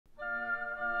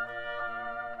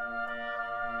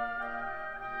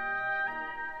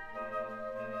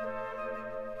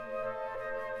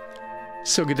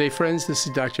So good day, friends. This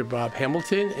is Dr. Bob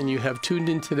Hamilton, and you have tuned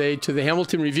in today to the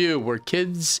Hamilton Review, where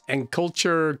kids and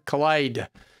culture collide.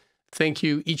 Thank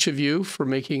you, each of you, for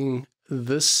making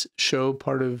this show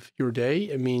part of your day.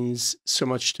 It means so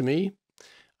much to me.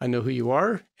 I know who you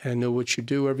are, and I know what you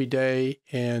do every day,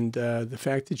 and the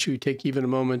fact that you take even a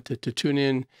moment to tune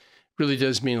in really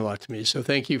does mean a lot to me. So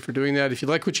thank you for doing that. If you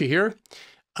like what you hear,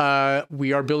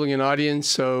 we are building an audience,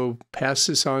 so pass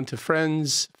this on to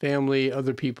friends, family,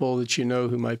 other people that you know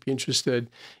who might be interested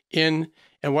in.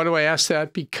 And why do I ask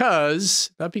that? Because,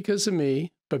 not because of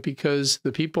me, but because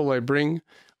the people I bring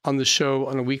on the show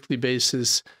on a weekly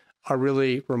basis are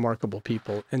really remarkable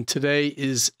people. And today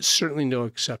is certainly no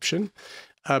exception.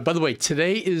 By the way,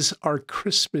 today is our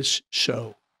Christmas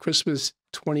show, Christmas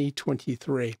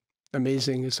 2023.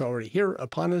 Amazing, it's already here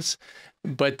upon us.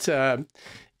 But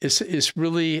it's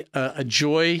really a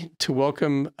joy to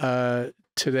welcome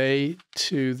today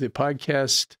to the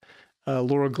podcast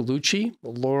Laurel Gallucci.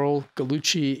 Laurel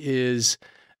Gallucci is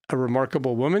a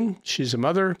remarkable woman. She's a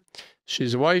mother.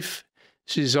 She's a wife.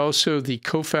 She's also the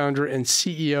co-founder and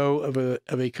CEO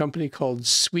of a company called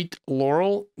Sweet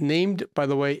Laurel, named, by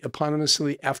the way,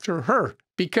 eponymously after her,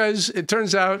 because it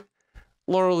turns out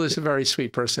Laurel is a very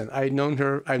sweet person. I've known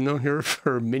her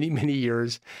for many, many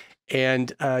years.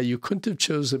 And you couldn't have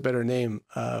chosen a better name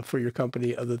for your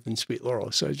company other than Sweet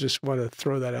Laurel. So I just want to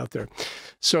throw that out there.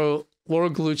 So Laurel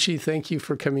Gallucci, thank you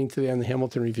for coming today on the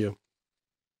Hamilton Review.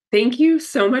 Thank you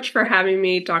so much for having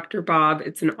me, Dr. Bob.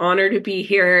 It's an honor to be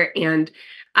here. And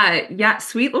yeah,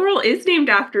 Sweet Laurel is named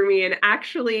after me. And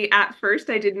actually, at first,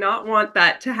 I did not want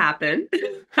that to happen.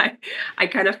 I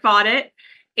kind of fought it.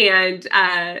 And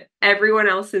everyone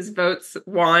else's votes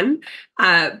won.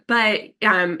 But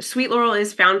Sweet Laurel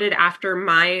is founded after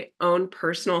my own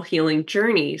personal healing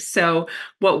journey. So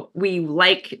what we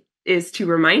like is to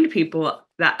remind people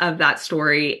of that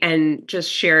story and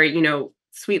just share,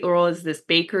 Sweet Laurel is this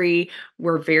bakery.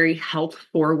 We're very health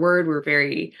forward. We're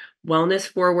very wellness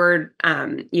forward,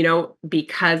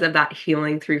 because of that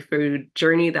healing through food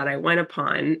journey that I went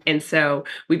upon. And so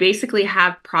we basically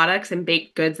have products and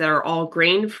baked goods that are all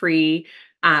grain-free,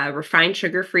 refined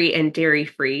sugar-free, and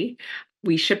dairy-free.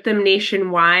 We ship them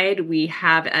nationwide. We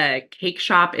have a cake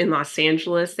shop in Los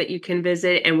Angeles that you can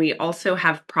visit. And we also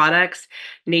have products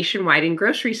nationwide in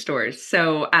grocery stores.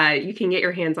 So you can get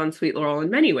your hands on Sweet Laurel in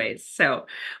many ways. So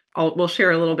we'll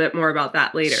share a little bit more about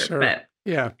that later. Sure. But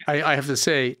yeah, I have to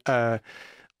say,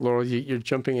 Laurel, you're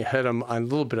jumping ahead on a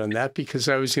little bit on that, because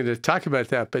I was going to talk about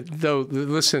that. But though,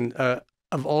 listen,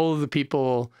 of all of the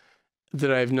people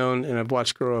that I've known and I've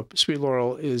watched grow up, Sweet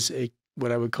Laurel is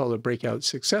what I would call a breakout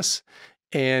success.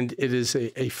 And it is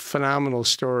a phenomenal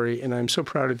story. And I'm so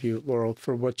proud of you, Laurel,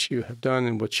 for what you have done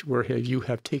and where you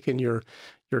have taken your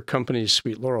company,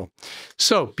 Sweet Laurel.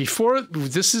 So before,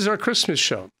 this is our Christmas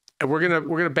show, and we're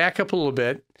gonna back up a little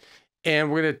bit,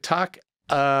 and we're gonna talk.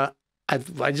 I'm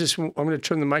going to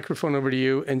turn the microphone over to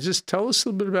you and just tell us a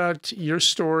little bit about your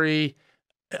story.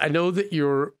 I know that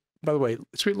by the way,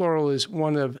 Sweet Laurel is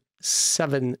one of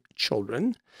 7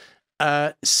 children.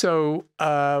 So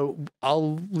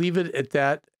I'll leave it at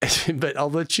that, but I'll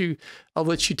let you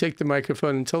take the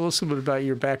microphone and tell us a little bit about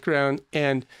your background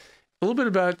and a little bit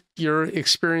about your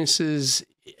experiences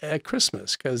at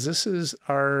Christmas, because this is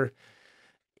our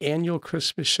annual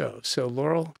Christmas show. So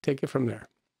Laurel, take it from there.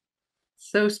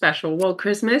 So special. Well,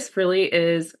 Christmas really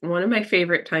is one of my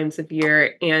favorite times of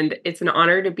year, and it's an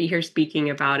honor to be here speaking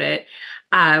about it.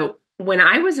 When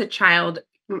I was a child,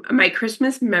 my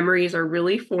Christmas memories are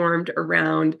really formed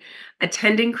around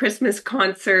attending Christmas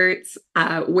concerts,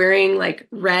 wearing like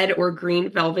red or green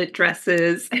velvet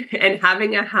dresses, and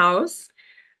having a house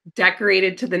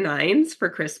decorated to the nines for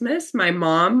Christmas. My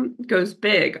mom goes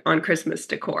big on Christmas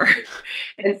decor,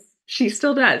 and she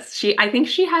still does. I think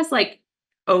she has like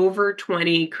over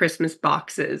 20 Christmas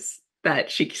boxes that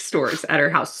she stores at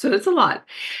her house. So it's a lot.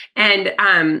 And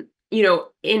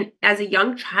as a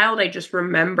young child, I just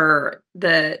remember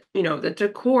the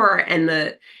decor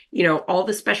and all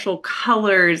the special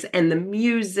colors and the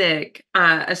music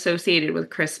associated with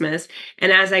Christmas.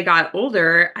 And as I got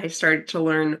older, I started to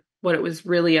learn what it was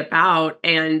really about.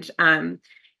 And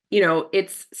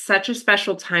it's such a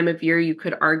special time of year. You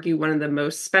could argue one of the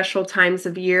most special times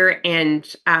of year,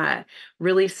 and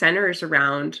really centers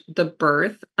around the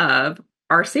birth of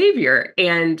our Savior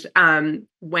and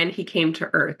when he came to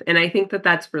earth. And I think that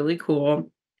that's really cool.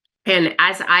 And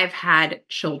as I've had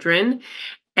children,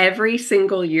 every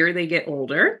single year they get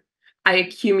older, I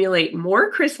accumulate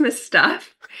more Christmas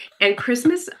stuff, and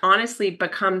Christmas honestly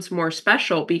becomes more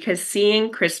special because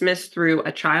seeing Christmas through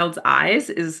a child's eyes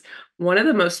is one of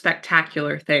the most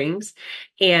spectacular things.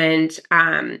 And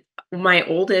my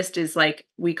oldest is like,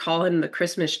 we call him the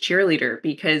Christmas cheerleader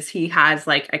because he has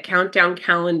like a countdown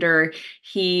calendar.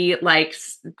 He like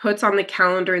puts on the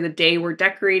calendar the day we're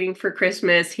decorating for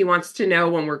Christmas. He wants to know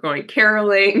when we're going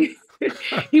caroling.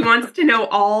 He wants to know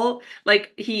all,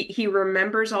 like he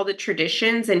remembers all the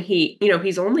traditions, and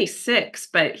he's only 6,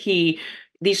 but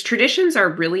these traditions are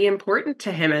really important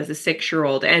to him as a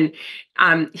 6-year-old. And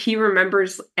he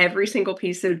remembers every single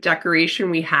piece of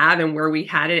decoration we have and where we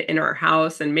had it in our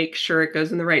house, and make sure it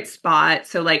goes in the right spot.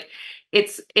 So like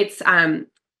it's as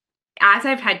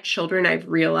I've had children, I've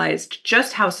realized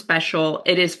just how special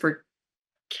it is for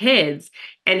kids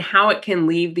and how it can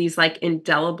leave these like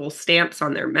indelible stamps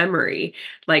on their memory,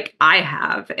 like I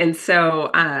have. And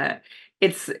so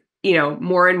it's,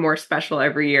 more and more special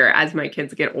every year as my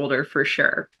kids get older, for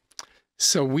sure.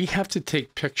 So we have to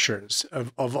take pictures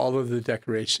of all of the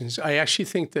decorations. I actually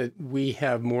think that we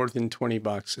have more than 20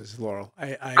 boxes, Laurel.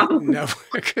 I Oh. know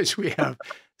because we have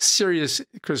serious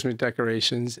Christmas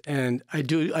decorations. And I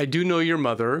do know your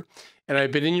mother, and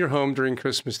I've been in your home during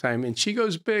Christmas time, and she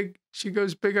goes big. She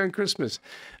goes big on Christmas,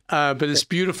 but it's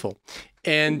beautiful.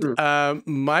 And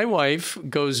my wife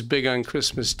goes big on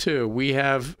Christmas too. We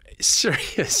have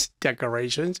serious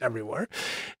decorations everywhere,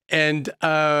 and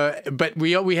but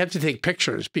we have to take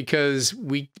pictures because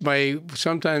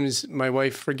sometimes my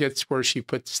wife forgets where she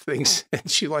puts things,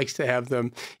 and she likes to have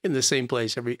them in the same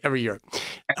place every year,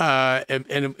 and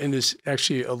it's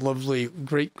actually a lovely,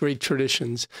 great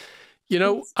traditions.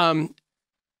 I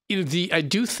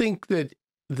do think that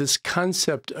this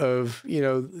concept of,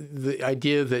 the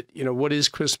idea that, what is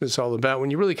Christmas all about?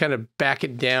 When you really kind of back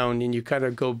it down and you kind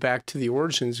of go back to the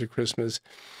origins of Christmas,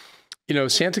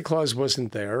 Santa Claus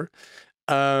wasn't there.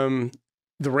 The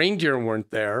reindeer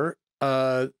weren't there.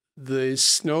 The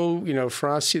snow,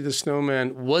 Frosty the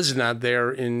Snowman was not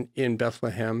there in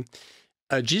Bethlehem.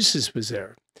 Jesus was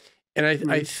there. And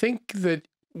I think that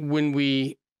when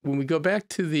we go back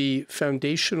to the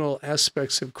foundational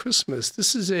aspects of Christmas,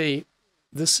 this is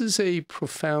a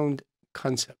profound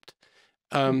concept.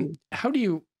 How do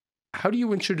you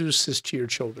introduce this to your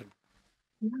children?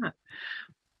 Yeah.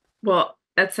 Well,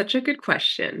 that's such a good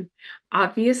question.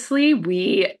 Obviously,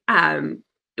 we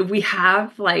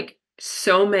have like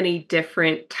so many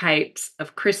different types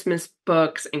of Christmas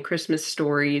books and Christmas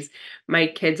stories. My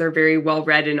kids are very well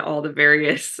read in all the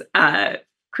various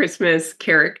Christmas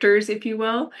characters, if you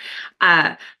will.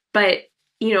 But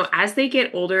as they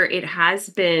get older, it has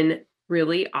been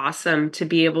really awesome to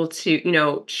be able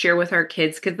to, share with our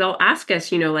kids, because they'll ask us,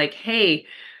 like, hey,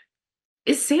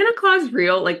 is Santa Claus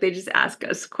real? Like, they just ask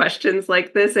us questions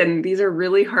like this. And these are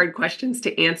really hard questions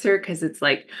to answer because it's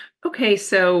like, okay,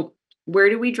 so where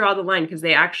do we draw the line? Because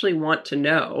they actually want to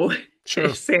know Sure.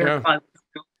 if Santa Yeah. Claus is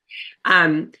real.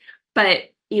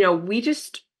 But, we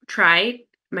just try,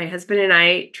 my husband and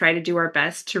I try to do our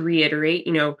best to reiterate,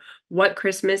 what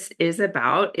Christmas is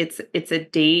about. It's a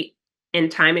date and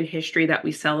time in history that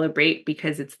we celebrate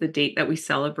because it's the date that we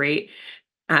celebrate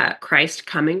Christ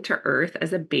coming to earth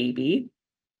as a baby.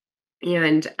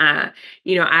 And,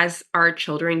 as our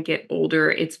children get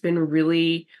older, it's been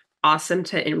really awesome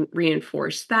to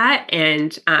reinforce that.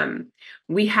 And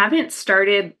we haven't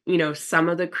started, some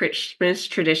of the Christmas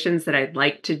traditions that I'd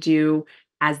like to do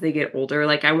as they get older.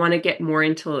 Like, I want to get more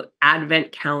into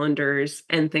Advent calendars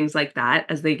and things like that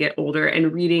as they get older,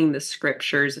 and reading the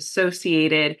scriptures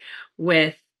associated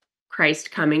with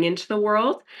Christ coming into the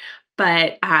world.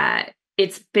 But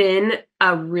it's been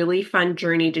a really fun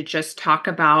journey to just talk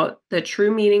about the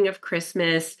true meaning of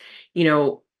Christmas,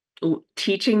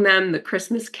 teaching them the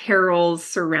Christmas carols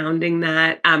surrounding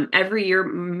that. Every year,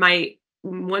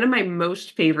 one of my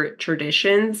most favorite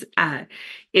traditions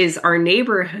is our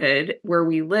neighborhood where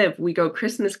we live. We go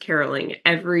Christmas caroling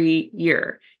every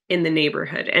year in the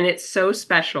neighborhood, and it's so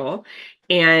special.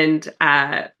 And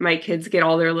my kids get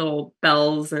all their little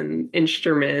bells and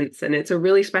instruments, and it's a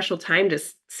really special time to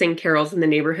sing carols in the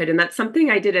neighborhood. And that's something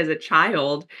I did as a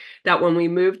child, that when we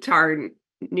moved to our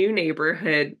new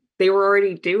neighborhood, they were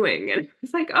already doing. And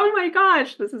it's like, oh my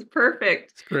gosh, this is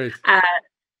perfect. It's great.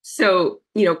 So,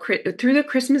 through the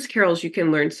Christmas carols, you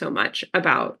can learn so much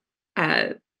about,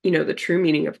 the true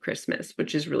meaning of Christmas,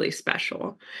 which is really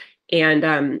special.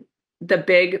 And the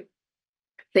big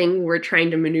thing we're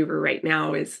trying to maneuver right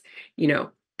now is,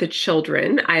 the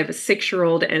children. I have a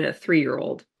 6-year-old and a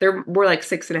 3-year-old. They're more like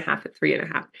 6.5 and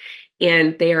 3.5.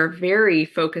 And they are very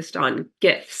focused on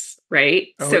gifts, right?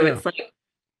 Oh, so yeah. It's like,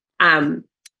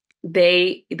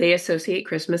 they associate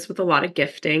Christmas with a lot of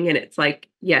gifting, and it's like,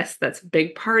 yes, that's a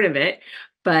big part of it.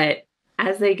 But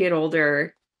as they get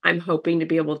older, I'm hoping to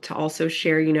be able to also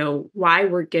share, why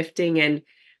we're gifting, and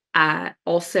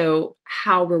also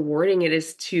how rewarding it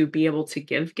is to be able to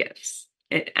give gifts,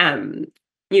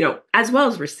 as well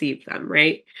as receive them,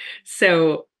 right?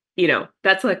 So,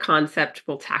 that's a concept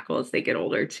we'll tackle as they get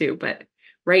older too. But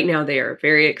right now, they are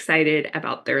very excited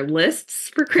about their lists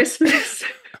for Christmas.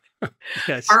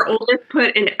 Yes. Our oldest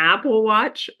put an Apple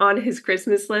Watch on his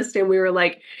Christmas list, and we were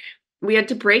like, we had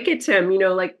to break it to him,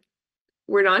 like,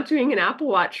 we're not doing an Apple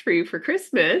Watch for you for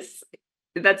Christmas.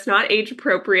 That's not age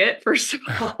appropriate, first of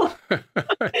all.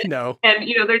 No. And,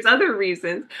 there's other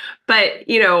reasons, but,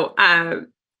 he's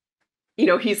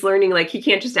learning, like, he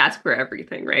can't just ask for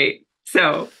everything, right?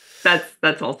 So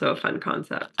that's also a fun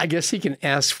concept. I guess he can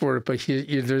ask for it, but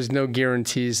there's no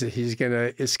guarantees that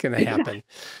it's gonna happen.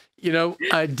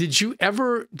 Did you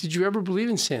ever believe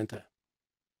in Santa?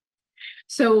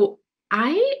 So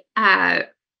I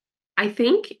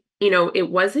think, it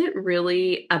wasn't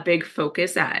really a big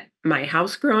focus at my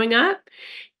house growing up.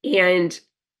 And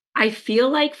I feel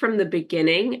like from the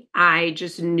beginning, I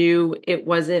just knew it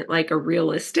wasn't like a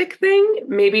realistic thing,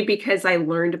 maybe because I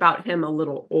learned about him a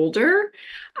little older.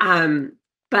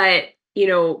 But,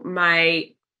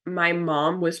 my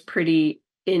mom was pretty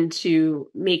into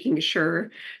making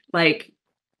sure, like,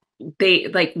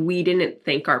 we didn't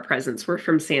think our presents were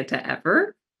from Santa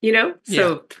ever, Yeah.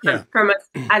 so Yeah. from us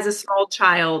as a small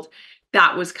child,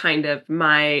 that was kind of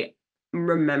my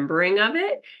remembering of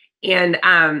it. And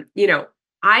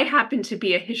I happen to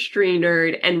be a history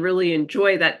nerd and really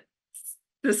enjoy that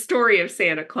the story of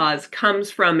Santa Claus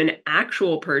comes from an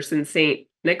actual person, Saint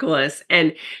Nicholas,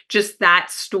 and just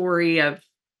that story of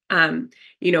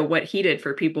what he did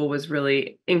for people was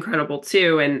really incredible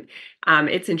too. And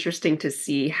it's interesting to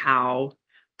see how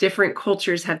different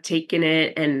cultures have taken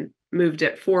it and moved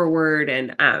it forward.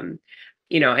 And I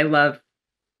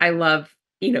love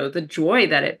the joy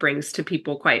that it brings to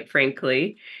people, quite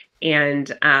frankly.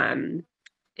 And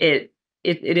it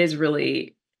it is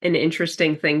really an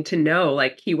interesting thing to know.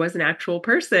 Like, he was an actual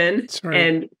person, That's right.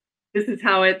 and this is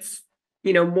how it's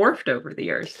morphed over the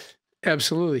years.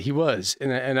 Absolutely, he was,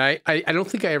 and I don't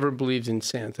think I ever believed in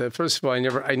Santa. First of all, I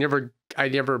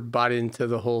never bought into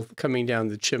the whole coming down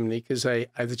the chimney because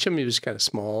the chimney was kind of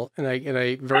small, and I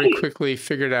very Right. quickly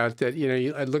figured out that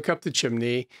I'd look up the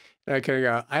chimney, and I kind of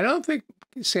go, I don't think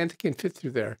Santa can fit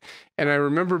through there, and I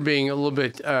remember being a little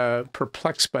bit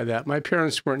perplexed by that. My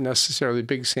parents weren't necessarily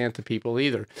big Santa people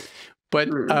either, but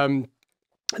Mhm.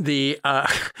 the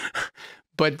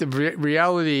but the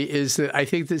reality is that I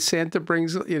think that Santa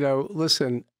brings,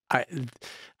 listen, by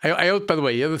the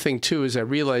way, the other thing too is I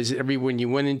realized that when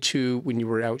you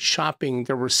were out shopping,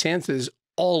 there were Santas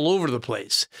all over the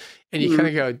place. And you kind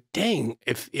of Mhm. go, dang,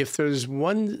 if there's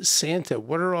one Santa,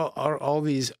 what are all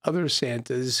these other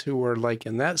Santas who are like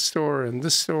in that store and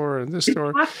this store and this store?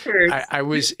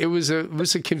 Imposters. It was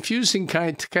a confusing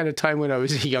kind of time when I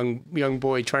was a young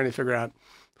boy trying to figure out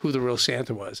who the real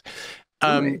Santa was.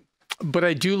 Right. But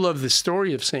I do love the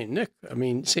story of Saint Nick. I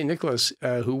mean, Saint Nicholas,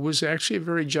 who was actually a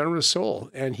very generous soul,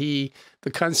 and the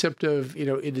concept of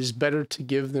it is better to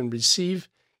give than receive.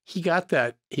 He got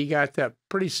that. He got that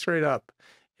pretty straight up,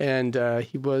 and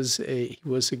he was a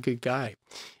good guy.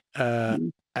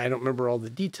 Mhm. I don't remember all the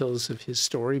details of his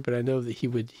story, but I know that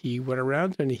he went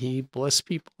around and he blessed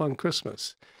people on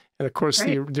Christmas. And of course,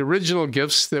 the Right. original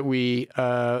gifts that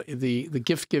the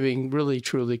gift giving really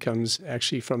truly comes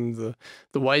actually from the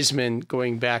wise men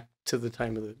going back to the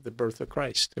time of the birth of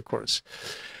Christ. Of course,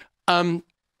 um,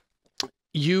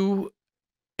 you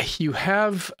you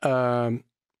have um,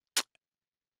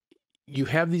 you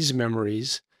have these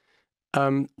memories.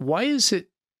 Why is it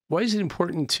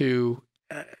important to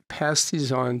pass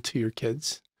these on to your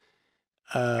kids?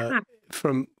 Uh, Yeah.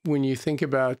 from when you think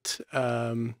about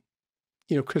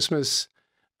Christmas,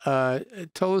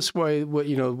 tell us what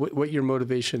your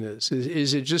motivation is.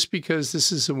 Is it just because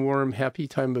this is a warm, happy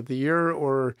time of the year,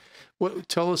 or what?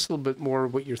 Tell us a little bit more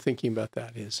what you're thinking about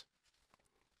that is.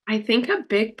 I think a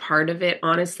big part of it,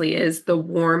 honestly, is the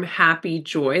warm, happy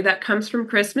joy that comes from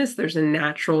Christmas. There's a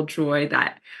natural joy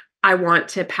that I want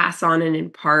to pass on and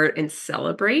impart and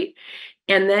celebrate.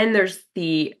 And then there's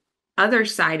the other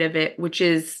side of it, which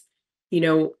is,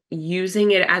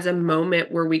 using it as a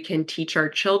moment where we can teach our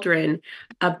children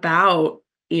about,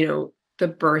 the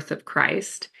birth of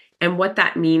Christ and what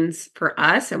that means for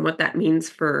us and what that means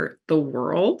for the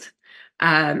world.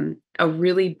 A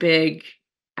really big,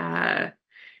 uh,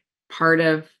 part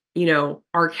of,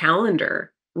 our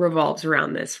calendar revolves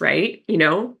around this, right?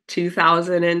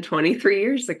 2023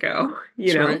 years ago,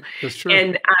 That's right. That's true.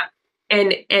 and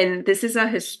and this is a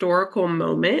historical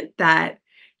moment that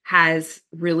has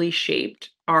really shaped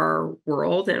our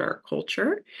world and our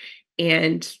culture.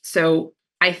 And so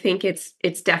I think it's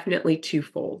definitely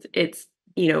twofold. It's,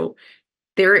 you know,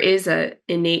 there is a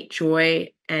innate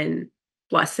joy and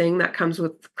blessing that comes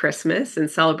with Christmas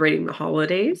and celebrating the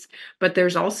holidays, but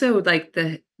there's also like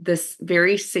this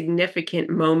very significant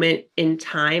moment in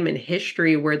time and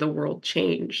history where the world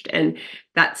changed, and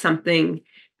that's something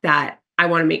that I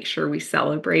want to make sure we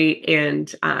celebrate.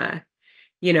 And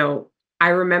you know, I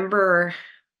remember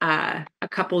a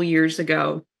couple years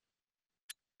ago.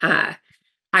 Uh,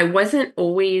 I wasn't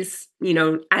always,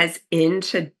 as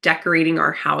into decorating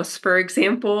our house, for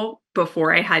example,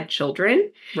 before I had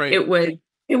children. Right. It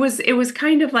was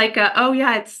kind of like oh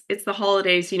yeah, it's the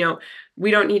holidays,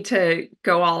 we don't need to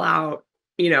go all out,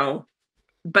 you know.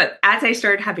 But as I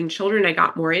started having children, I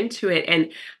got more into it.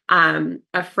 And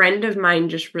a friend of mine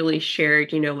just really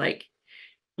shared,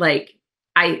 like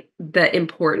the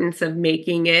importance of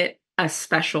making it a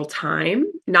special time,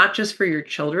 not just for your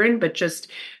children, but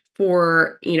just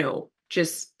for,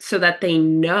 just so that they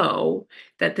know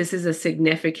that this is a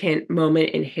significant moment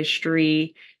in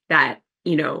history, that,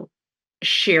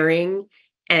 sharing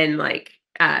and like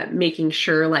making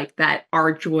sure like that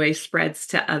our joy spreads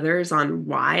to others on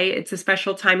why it's a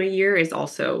special time of year is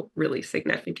also really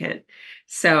significant.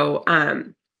 So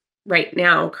right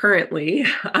now, currently,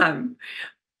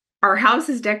 our house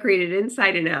is decorated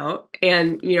inside and out.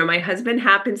 And, my husband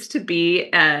happens to be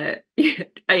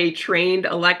a trained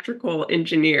electrical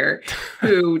engineer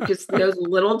who just knows a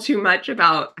little too much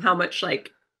about how much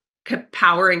like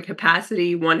power and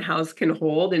capacity one house can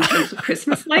hold in terms of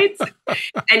Christmas lights.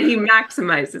 And he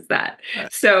maximizes that.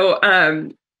 So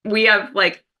we have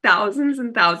like thousands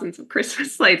and thousands of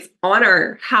Christmas lights on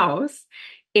our house.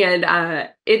 And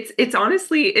it's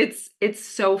honestly, it's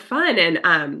so fun.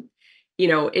 And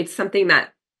it's something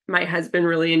that my husband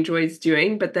really enjoys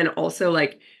doing, but then also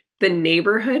like the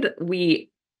neighborhood,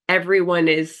 everyone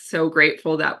is so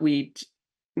grateful that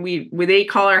they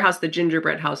call our house the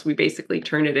gingerbread house. We basically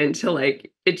turn it into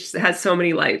like, it just has so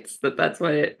many lights that's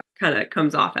what it kind of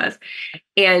comes off as.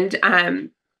 And,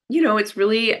 it's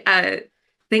really a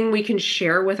thing we can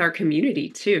share with our community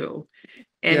too.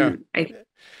 And yeah.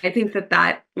 I think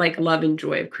that like love and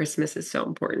joy of Christmas is so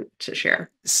important to share.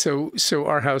 So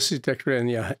our house is decorated on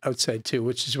the outside too,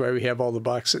 which is why we have all the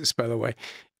boxes, by the way.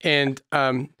 And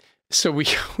so we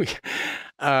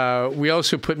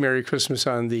also put Merry Christmas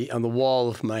on the wall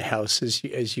of my house,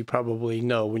 as you probably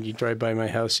know. When you drive by my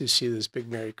house, you see this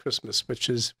big Merry Christmas, which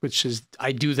is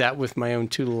I do that with my own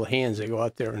two little hands. I go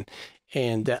out there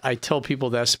and I tell people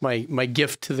that's my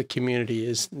gift to the community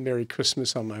is Merry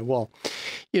Christmas on my wall.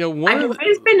 I've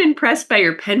always been impressed by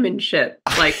your penmanship.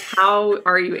 Like, how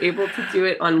are you able to do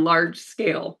it on large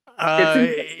scale?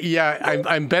 Yeah,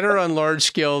 I'm better on large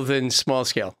scale than small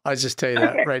scale. I'll just tell you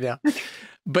that right now.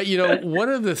 But, one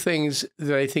of the things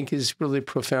that I think is really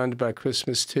profound about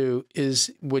Christmas, too, is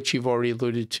what you've already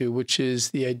alluded to, which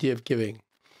is the idea of giving.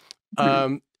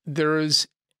 Mm-hmm. There is,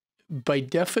 by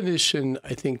definition,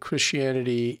 I think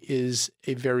Christianity is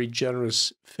a very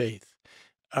generous faith.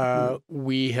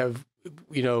 We have,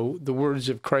 the words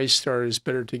of Christ are, "It's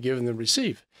better to give than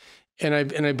receive." And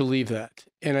I believe that.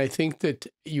 And I think that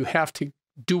you have to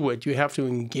do it. You have to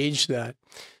engage that.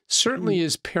 Certainly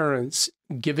as parents,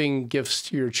 giving gifts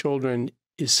to your children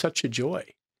is such a joy.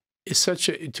 It's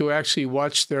to actually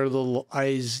watch their little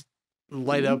eyes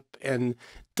light up and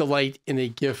delight in a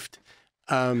gift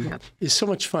is so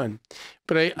much fun.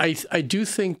 But I do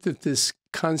think that this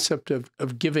concept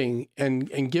of giving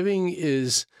and giving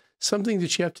is something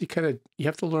that you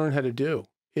have to learn how to do.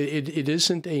 It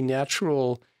isn't a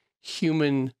natural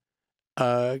human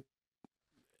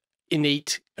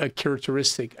innate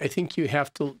characteristic. I think you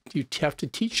have to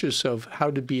teach yourself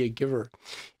how to be a giver.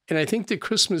 And I think that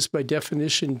Christmas by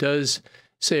definition does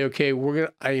say, okay, we're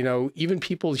going to, even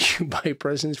people you buy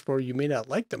presents for, you may not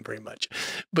like them very much,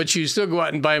 but you still go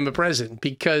out and buy them a present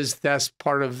because that's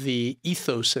part of the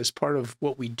ethos, that's part of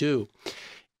what we do.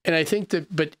 And I think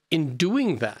that, but in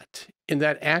doing that, in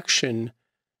that action,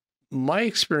 my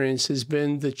experience has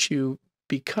been that you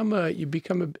become a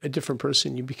different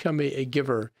person. You become a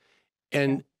giver.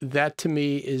 And that to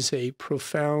me is a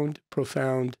profound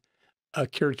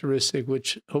characteristic,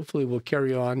 which hopefully will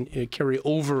carry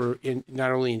over in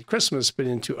not only in Christmas, but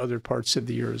into other parts of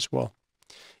the year as well.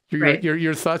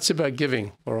 Your thoughts about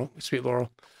giving, Laurel, sweet Laurel?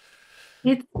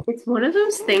 It's one of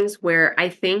those things where I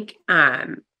think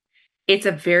it's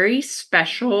a very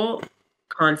special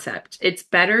concept. It's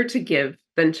better to give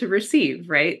than to receive,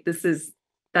 right?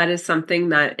 That is something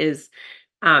that is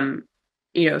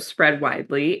spread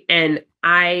widely. And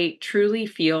I truly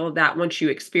feel that once you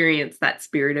experience that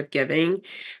spirit of giving,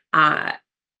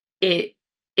 it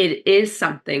it is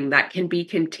something that can be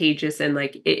contagious, and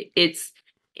it's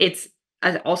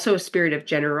also a spirit of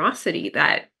generosity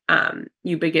that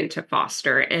you begin to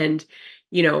foster. And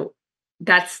you know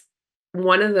that's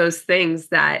one of those things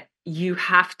that you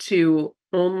can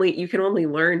only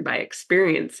learn by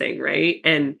experiencing, right?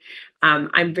 And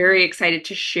I'm very excited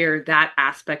to share that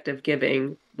aspect of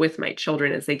giving with my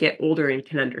children as they get older and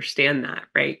can understand that,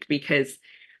 right? Because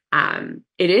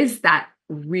it is that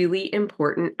really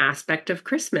important aspect of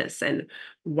Christmas and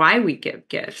why we give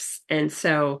gifts. And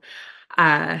so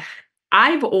uh,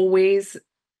 I've always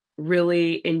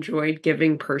really enjoyed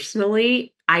giving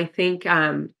personally. I think,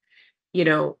 you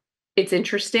know, it's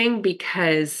interesting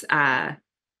because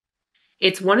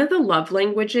it's one of the love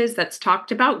languages that's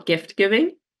talked about, gift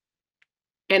giving.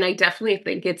 And I definitely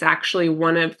think it's actually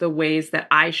one of the ways that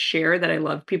I share that I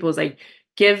love people is I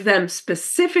give them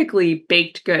specifically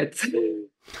baked goods.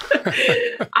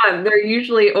 They're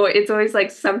usually, or it's always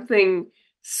like something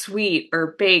sweet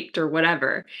or baked or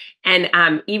whatever. And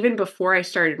even before I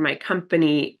started my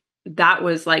company, that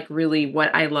was like really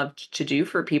what I loved to do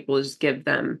for people is give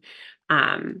them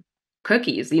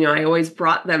cookies. I always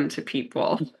brought them to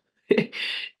people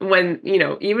when,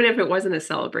 even if it wasn't a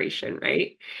celebration,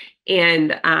 right?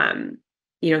 And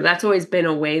that's always been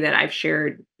a way that I've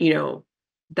shared,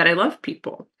 that I love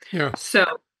people. Yeah. So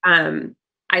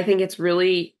I think it's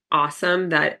really awesome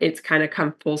that it's kind of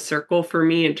come full circle for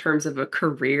me in terms of a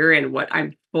career, and what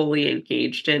I'm fully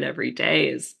engaged in every day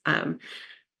is,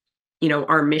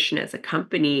 our mission as a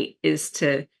company is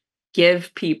to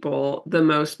give people the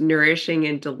most nourishing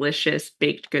and delicious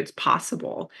baked goods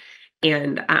possible.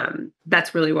 And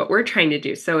that's really what we're trying to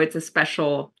do. So it's a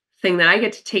special thing that I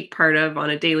get to take part of on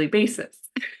a daily basis.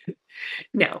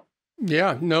 No.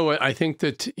 Yeah, no, I think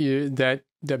that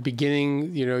that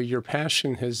beginning, your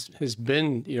passion has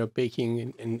been,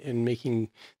 baking and making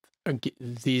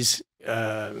these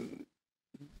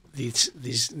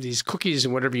these cookies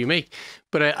and whatever you make.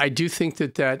 But I do think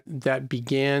that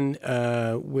began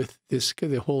with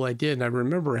the whole idea. And I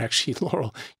remember actually,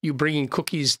 Laurel, you bringing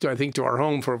cookies to our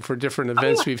home for different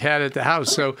events we've had at the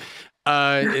house. So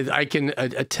I can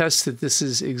attest that this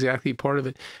is exactly part of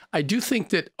it. I do think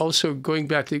that also, going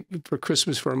back for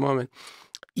Christmas for a moment,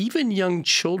 even young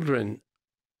children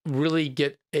really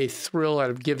get a thrill out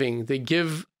of giving. They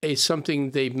give something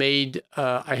they made.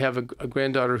 I have a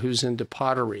granddaughter who's into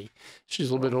pottery. She's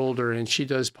a little bit older and she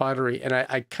does pottery. And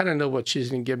I kind of know what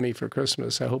she's going to give me for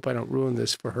Christmas. I hope I don't ruin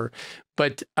this for her.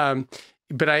 But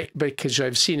because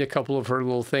I've seen a couple of her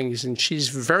little things, and she's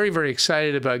very, very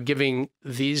excited about giving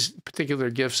these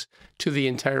particular gifts to the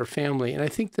entire family. And I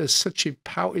think there's such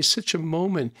a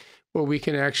moment where we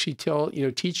can actually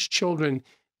teach children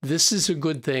this is a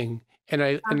good thing. And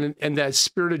that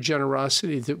spirit of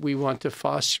generosity that we want to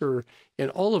foster in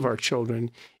all of our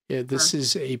children, this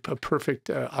is a perfect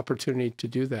opportunity to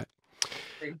do that.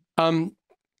 I'm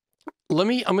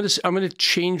going to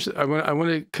change. I want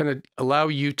to kind of allow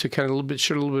you to kind of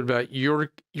share a little bit about your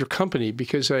company,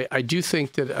 because I do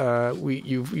think that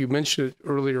you mentioned it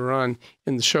earlier on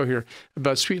in the show here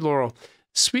about Sweet Laurel.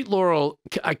 Sweet Laurel,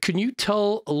 can you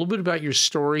tell a little bit about your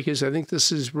story? Because I think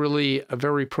this is really a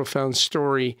very profound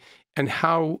story, and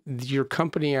how your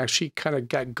company actually kind of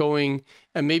got going,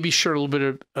 and maybe share a little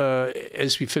bit of,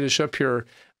 as we finish up here,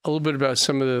 a little bit about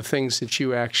some of the things that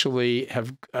you actually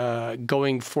have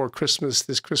going for Christmas,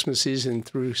 this Christmas season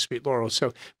through Sweet Laurel.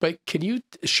 But can you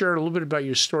share a little bit about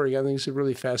your story? I think it's a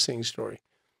really fascinating story.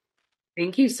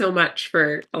 Thank you so much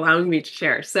for allowing me to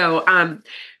share. So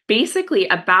basically,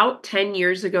 about 10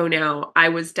 years ago now, I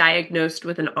was diagnosed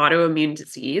with an autoimmune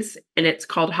disease, and it's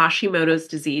called Hashimoto's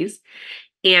disease.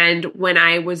 And when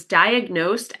I was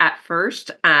diagnosed at first,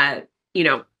 it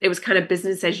was kind of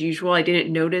business as usual. I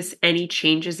didn't notice any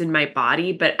changes in my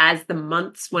body. But as the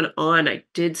months went on, I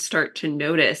did start to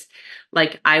notice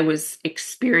like I was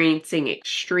experiencing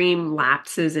extreme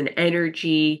lapses in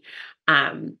energy.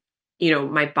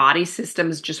 My body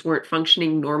systems just weren't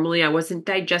functioning normally. I wasn't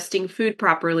digesting food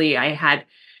properly. I had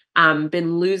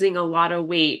been losing a lot of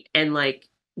weight, and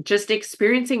just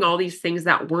experiencing all these things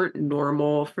that weren't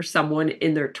normal for someone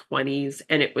in their 20s.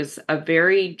 And it was a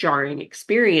very jarring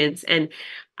experience. And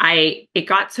it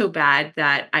got so bad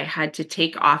that I had to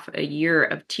take off a year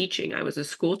of teaching. I was a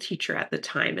school teacher at the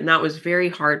time, and that was very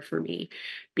hard for me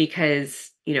because,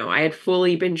 I had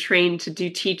fully been trained to do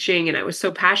teaching and I was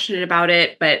so passionate about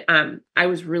it, but I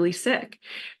was really sick.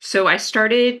 So I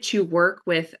started to work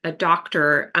with a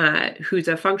doctor who's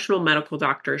a functional medical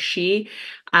doctor. She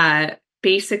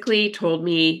basically told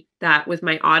me, that with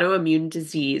my autoimmune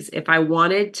disease, if I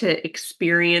wanted to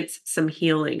experience some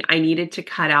healing, I needed to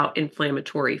cut out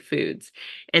inflammatory foods.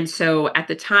 And so at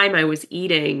the time, I was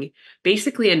eating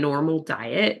basically a normal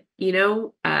diet,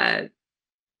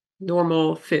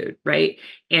 normal food, right?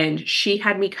 And she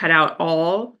had me cut out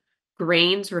all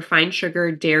grains, refined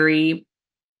sugar, dairy,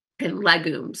 and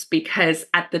legumes because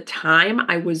at the time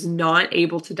I was not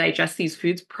able to digest these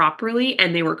foods properly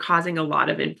and they were causing a lot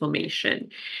of inflammation.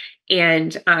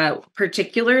 And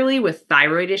particularly with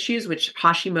thyroid issues, which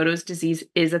Hashimoto's disease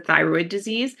is a thyroid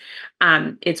disease,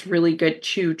 it's really good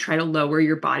to try to lower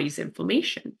your body's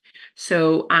inflammation.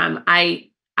 So I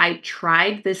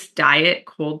tried this diet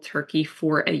cold turkey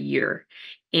for a year,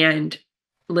 and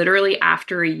literally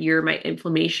after a year, my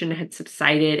inflammation had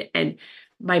subsided, and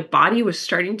my body was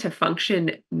starting to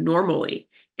function normally,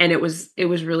 and it was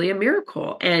really a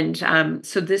miracle. And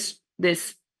so this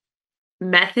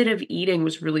method of eating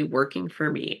was really working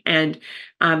for me. And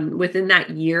within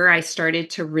that year, I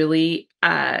started to really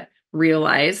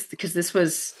realize, because this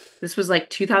was like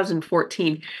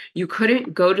 2014, you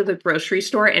couldn't go to the grocery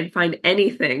store and find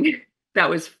anything that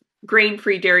was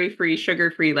grain-free, dairy-free,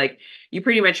 sugar-free. Like you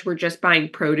pretty much were just buying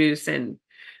produce and,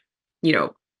 you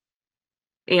know,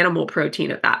 animal protein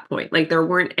at that point. Like there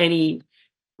weren't any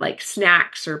like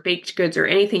snacks or baked goods or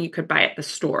anything you could buy at the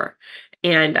store.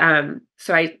 And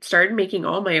so I started making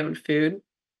all my own food.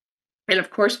 And of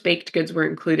course, baked goods were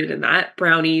included in that,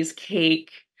 brownies,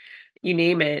 cake, you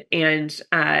name it. And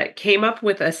came up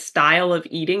with a style of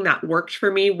eating that worked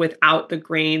for me without the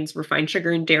grains, refined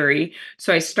sugar, and dairy.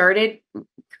 So I started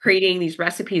creating these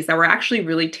recipes that were actually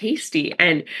really tasty,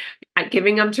 and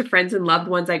giving them to friends and loved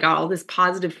ones. I got all this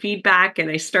positive feedback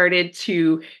and I started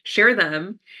to share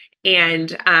them.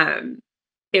 And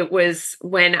it was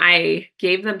when I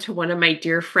gave them to one of my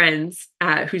dear friends,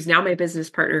 who's now my business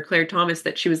partner, Claire Thomas,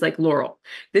 that she was like, Laurel,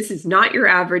 this is not your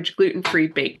average gluten-free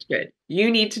baked good. You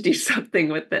need to do something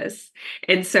with this.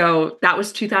 And so that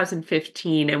was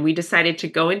 2015. And we decided to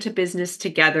go into business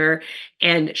together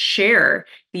and share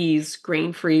these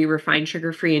grain-free, refined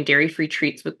sugar-free, and dairy-free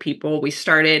treats with people. We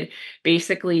started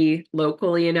basically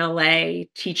locally in LA,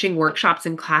 teaching workshops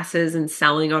and classes and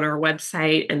selling on our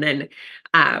website. And then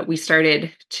we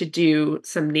started to do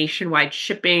some nationwide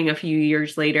shipping a few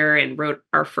years later and wrote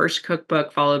our first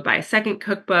cookbook, followed by a second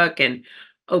cookbook, and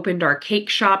opened our cake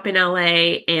shop in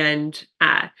LA and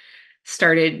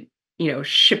started,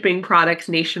 shipping products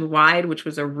nationwide, which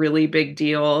was a really big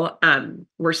deal.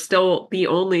 We're still the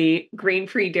only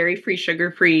grain-free, dairy-free,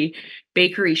 sugar-free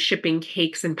bakery shipping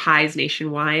cakes and pies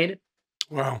nationwide.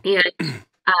 Wow. And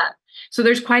so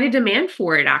there's quite a demand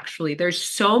for it, actually. There's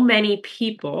so many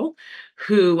people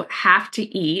who have to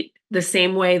eat the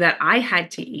same way that I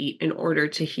had to eat in order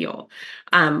to heal.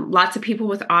 Lots of people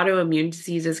with autoimmune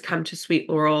diseases come to Sweet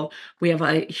Laurel. We have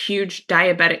a huge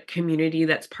diabetic community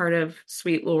that's part of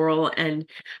Sweet Laurel, and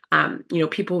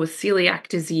people with celiac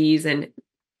disease. And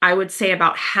I would say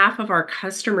about half of our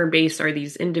customer base are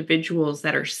these individuals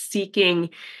that are seeking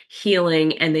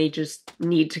healing, and they just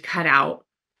need to cut out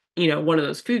one of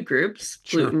those food groups,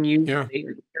 Sure. gluten, usually,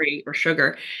 or dairy or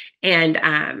sugar.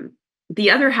 And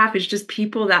the other half is just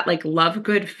people that like love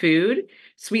good food.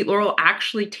 Sweet Laurel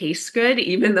actually tastes good,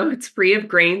 even though it's free of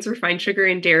grains, refined sugar,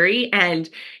 and dairy. And,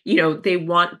 they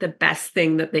want the best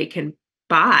thing that they can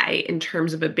buy in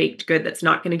terms of a baked good that's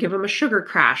not going to give them a sugar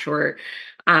crash or,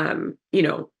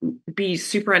 be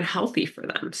super unhealthy for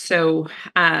them. So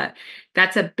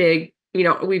that's a big,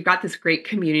 we've got this great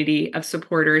community of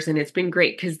supporters, and it's been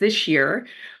great because this year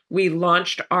we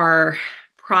launched our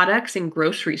products in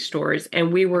grocery stores,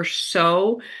 and we were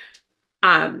so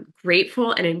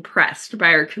grateful and impressed by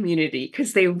our community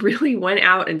because they really went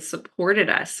out and supported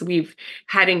us. We've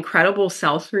had incredible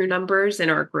sell-through numbers in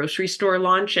our grocery store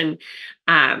launch, and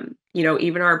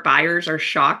even our buyers are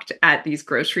shocked at these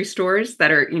grocery stores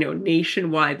that are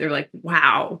nationwide. They're like,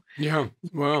 wow, Yeah,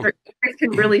 wow, you guys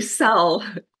can really sell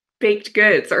baked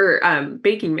goods or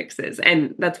baking mixes.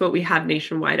 And that's what we have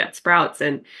nationwide at Sprouts.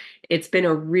 And it's been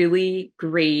a really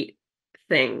great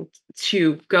thing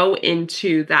to go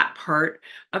into that part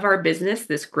of our business,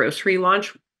 this grocery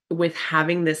launch, with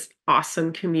having this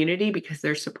awesome community because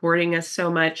they're supporting us so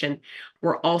much. And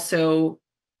we're also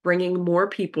bringing more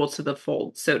people to the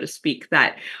fold, so to speak,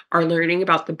 that are learning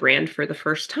about the brand for the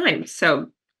first time. So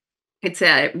it's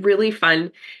a really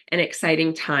fun and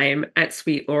exciting time at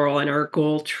Sweet Laurel, and our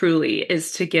goal truly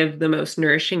is to give the most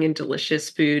nourishing and delicious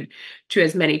food to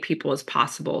as many people as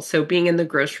possible. So being in the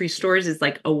grocery stores is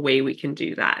like a way we can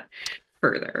do that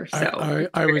further. So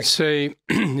I would say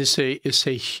it's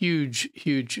a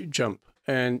huge jump,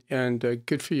 and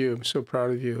good for you. I'm so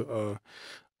proud of you.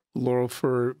 Laurel,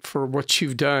 for what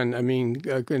you've done. I mean,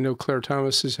 I know Claire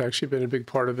Thomas has actually been a big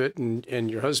part of it,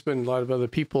 and your husband, a lot of other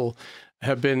people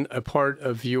have been a part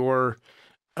of your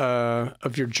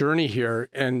journey here,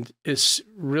 and it's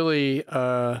really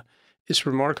it's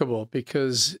remarkable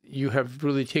because you have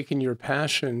really taken your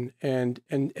passion and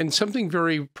something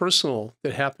very personal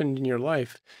that happened in your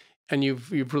life, and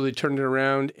you've really turned it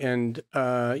around. And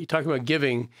you talk about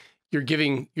giving. You're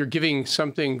giving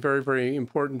something very, very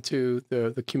important to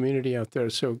the community out there.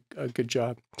 So good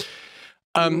job.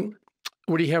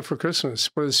 What do you have for Christmas?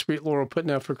 What is Sweet Laurel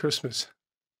putting out for Christmas?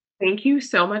 Thank you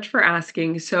so much for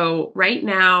asking. So right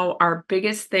now, our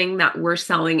biggest thing that we're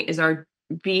selling is our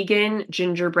vegan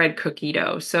gingerbread cookie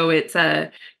dough. So it's a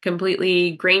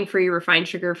completely grain-free, refined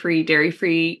sugar-free,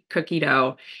 dairy-free cookie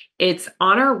dough. It's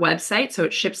on our website, so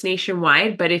it ships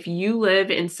nationwide. But if you live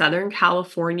in Southern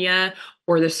California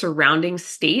or the surrounding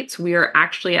states, we are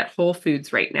actually at Whole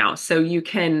Foods right now. So you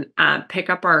can pick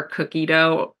up our cookie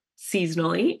dough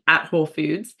seasonally at Whole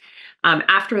Foods.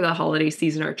 After the holiday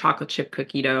season, our chocolate chip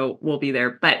cookie dough will be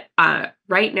there. But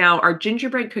right now, our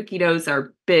gingerbread cookie dough is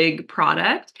our big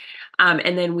product.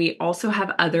 And then we also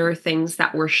have other things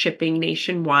that we're shipping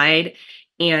nationwide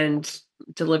and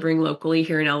delivering locally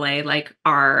here in LA, like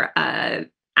our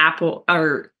apple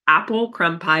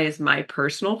crumb pie is my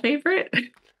personal favorite.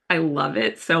 I love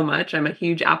it so much. I'm a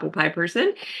huge apple pie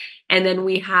person. And then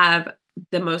we have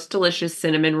the most delicious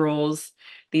cinnamon rolls.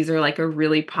 These are like a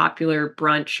really popular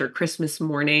brunch or Christmas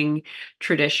morning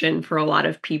tradition for a lot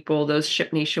of people. Those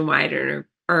ship nationwide and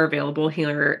are available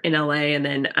here in LA. And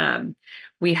then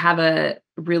we have a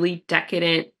really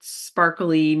decadent,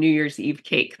 sparkly New Year's Eve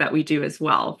cake that we do as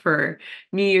well for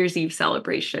New Year's Eve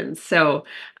celebrations. So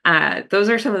those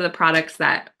are some of the products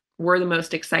that we're the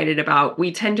most excited about.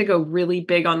 We tend to go really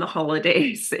big on the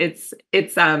holidays. It's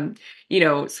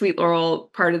Sweet Laurel,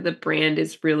 part of the brand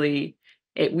is really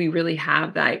we really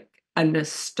have that a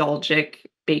nostalgic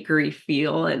bakery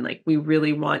feel, and like we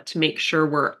really want to make sure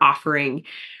we're offering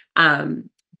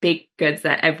baked goods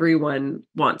that everyone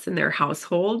wants in their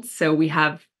household. So we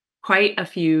have quite a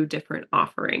few different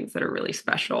offerings that are really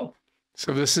special.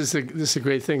 So this is a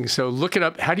great thing. So look it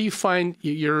up. How do you find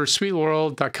your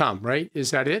sweetlaurel.com, right?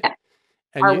 Is that it? Yeah.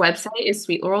 And our website is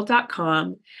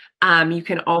sweetlaurel.com. You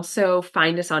can also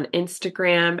find us on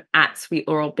Instagram at Sweet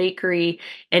Laurel Bakery.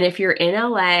 And if you're in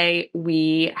LA,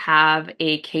 we have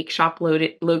a cake shop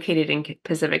located in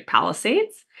Pacific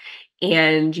Palisades.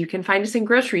 And you can find us in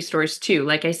grocery stores too.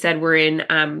 Like I said, we're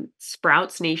in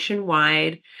Sprouts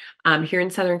nationwide. Here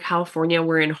in Southern California,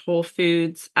 we're in Whole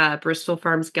Foods, Bristol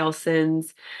Farms,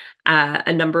 Gelson's,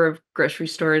 a number of grocery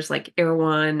stores like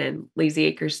Erewhon and Lazy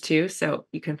Acres too. So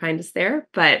you can find us there.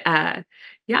 But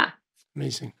yeah.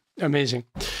 Amazing.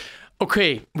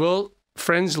 Okay. Well,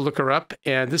 friends, look her up.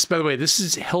 And this, by the way, this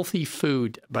is healthy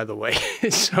food, by the way.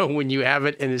 So when you have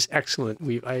it, and it's excellent.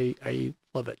 I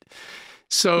love it.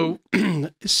 So,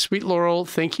 Sweet Laurel,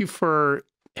 thank you for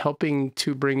helping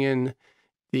to bring in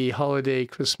the holiday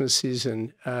Christmas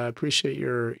season. Appreciate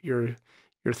your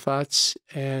thoughts,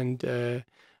 and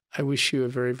I wish you a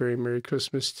very, very Merry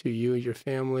Christmas to you and your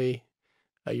family,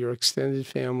 your extended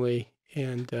family,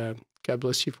 and God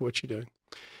bless you for what you're doing.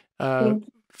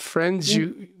 Friends,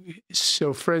 you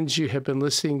have been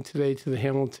listening today to the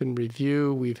Hamilton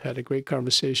Review. We've had a great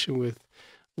conversation with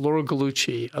Laurel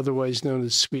Gallucci, otherwise known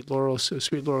as Sweet Laurel. So,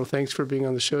 Sweet Laurel, thanks for being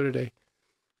on the show today.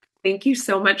 Thank you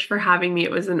so much for having me.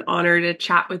 It was an honor to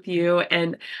chat with you,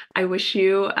 and I wish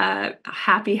you a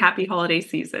happy holiday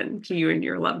season to you and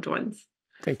your loved ones.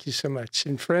 Thank you so much.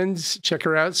 And friends, check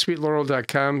her out,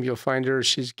 sweetlaurel.com. You'll find her.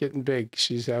 She's getting big.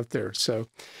 She's out there. So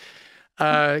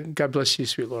God bless you,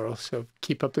 Sweet Laurel. So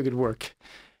keep up the good work.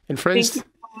 And friends,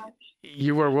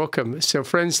 you are welcome. So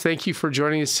friends, thank you for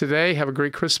joining us today. Have a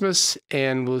great Christmas,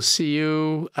 and we'll see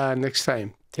you next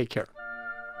time. Take care.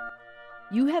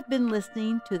 You have been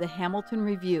listening to the Hamilton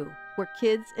Review, where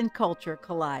kids and culture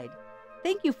collide.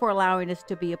 Thank you for allowing us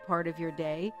to be a part of your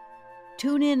day.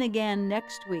 Tune in again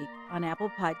next week on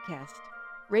Apple Podcast.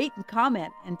 Rate and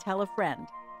comment and tell a friend.